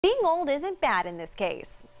Being old isn't bad in this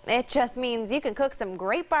case. It just means you can cook some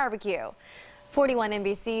great barbecue. 41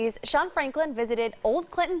 NBC's Sean Franklin visited Old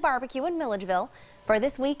Clinton Barbecue in Milledgeville for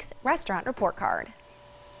this week's restaurant report card.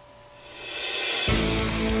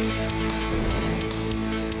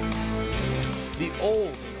 The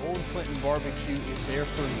Old Clinton Barbecue is there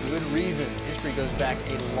for good reason. History goes back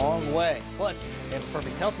a long way. Plus, they have a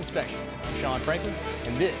perfect health inspection. I'm Sean Franklin,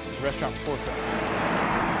 and this is Restaurant Report Card.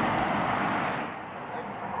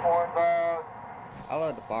 I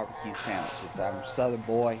love the barbecue sandwiches. I'm a Southern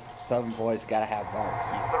boy. Southern boys gotta have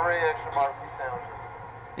barbecue. 3 extra barbecue sandwiches.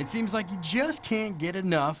 It seems like you just can't get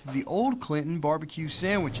enough of the Old Clinton barbecue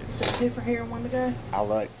sandwiches. So 2 for here and 1 to go? I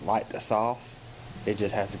like the sauce. It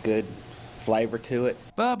just has a good flavor to it.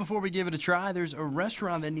 But before we give it a try, there's a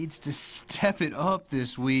restaurant that needs to step it up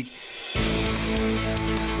this week.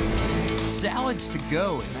 Salads to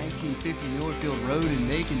Go at 1950 Milledgeville Road in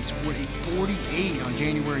Macon scored a 48 on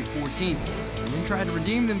January 14th and then tried to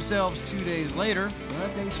redeem themselves 2 days later,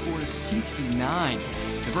 but they scored a 69.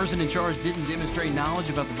 The person in charge didn't demonstrate knowledge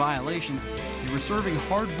about the violations. They were serving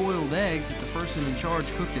hard-boiled eggs that the person in charge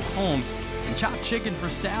cooked at home, and chopped chicken for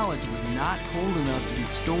salads was not cold enough to be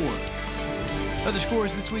stored. Other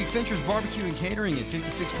scores this week: Fincher's Barbecue and Catering at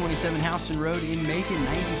 5627 Houston Road in Macon,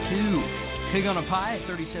 92. Pig on a Pie at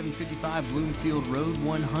 3755 Bloomfield Road,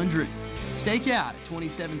 100. Stakeout at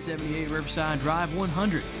 2778 Riverside Drive,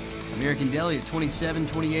 100. American Deli at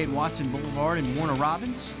 2728 Watson Boulevard in Warner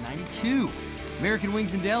Robins, 92. American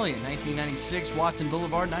Wings and Deli at 1996 Watson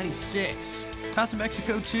Boulevard, 96. Casa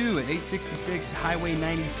Mexico 2 at 866 Highway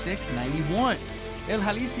 96, 91. El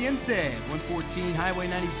Jalisciense at 114 Highway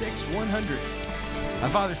 96, 100. My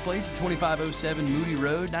Father's Place at 2507 Moody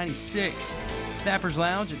Road, 96. Snapper's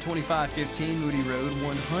Lounge at 2515 Moody Road,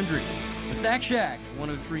 100. The Snack Shack at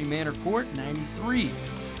 103 Manor Court, 93.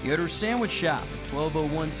 Yoder's Sandwich Shop at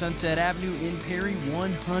 1201 Sunset Avenue in Perry,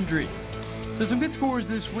 100. So some good scores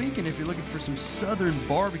this week, and if you're looking for some Southern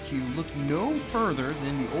barbecue, look no further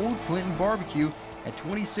than the Old Clinton Barbecue at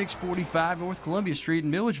 2645 North Columbia Street in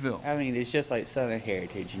Milledgeville. I mean, it's just like Southern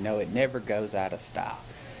heritage. You know, it never goes out of style.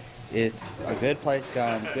 It's a good place to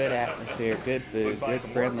go, good atmosphere, good food, good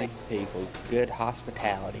friendly people, good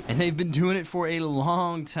hospitality. And they've been doing it for a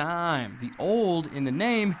long time. The old in the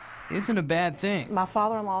name isn't a bad thing. My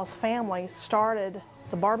father-in-law's family started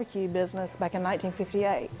the barbecue business back in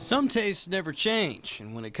 1958. Some tastes never change,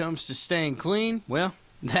 and when it comes to staying clean, well,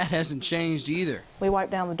 that hasn't changed either. We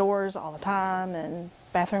wipe down the doors all the time and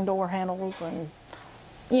bathroom door handles and,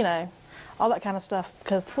 you know, all that kind of stuff,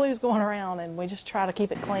 because the flu's going around and we just try to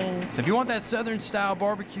keep it clean. So if you want that Southern style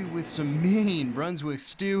barbecue with some mean Brunswick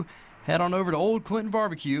stew, head on over to Old Clinton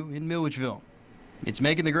Barbecue in Milledgeville. It's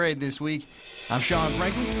making the grade this week. I'm Sean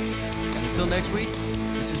Franklin, and until next week,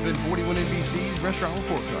 this has been 41 NBC's Restaurant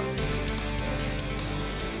Report Card.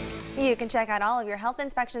 You can check out all of your health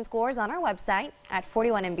inspection scores on our website at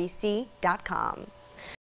 41NBC.com.